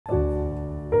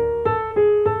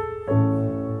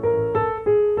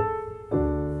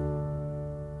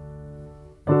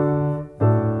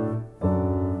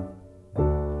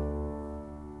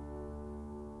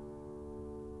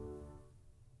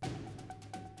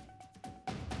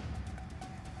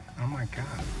my god.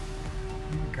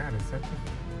 Oh my god, is that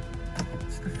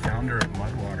it's the founder of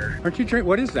Mudwater. Aren't you drink?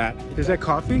 What is that? Is that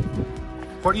coffee?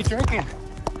 What are you drinking?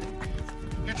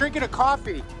 You're drinking a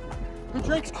coffee. Who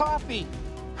drinks coffee?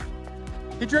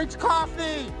 He drinks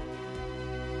coffee!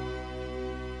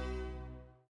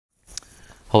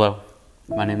 Hello,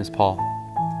 my name is Paul.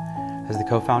 As the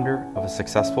co-founder of a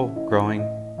successful, growing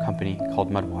company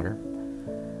called Mudwater,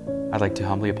 I'd like to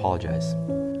humbly apologize.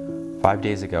 5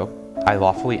 days ago, I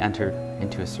lawfully entered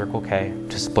into a Circle K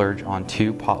to splurge on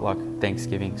 2 potluck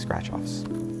Thanksgiving scratch-offs,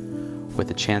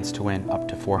 with a chance to win up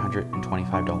to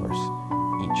 $425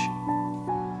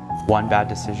 each. One bad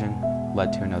decision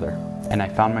led to another, and I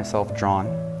found myself drawn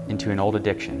into an old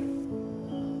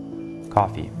addiction: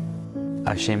 coffee.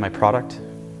 I've shamed my product,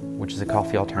 which is a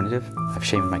coffee alternative. I've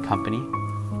shamed my company,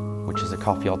 which is a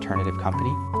coffee alternative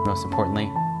company. Most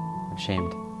importantly, I've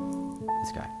shamed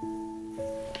this guy.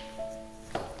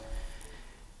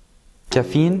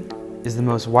 Caffeine is the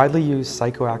most widely used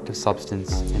psychoactive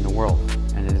substance in the world,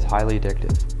 and it is highly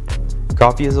addictive.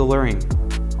 Coffee is alluring,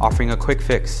 offering a quick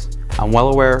fix. I'm well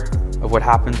aware of what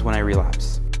happens when I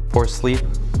relapse. Poor sleep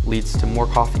leads to more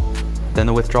coffee. Then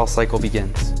the withdrawal cycle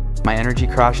begins. My energy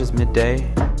crashes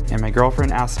midday, and my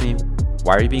girlfriend asks me,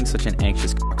 "Why are you being such an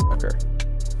anxious cocksucker?"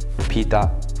 Repeat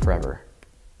that forever.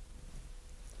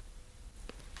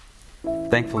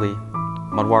 Thankfully,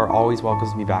 Mudwater always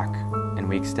welcomes me back, and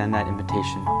we extend that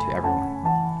invitation to everyone.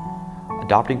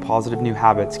 Adopting positive new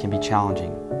habits can be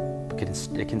challenging, but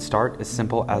it can start as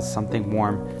simple as something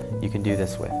warm you can do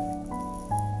this with.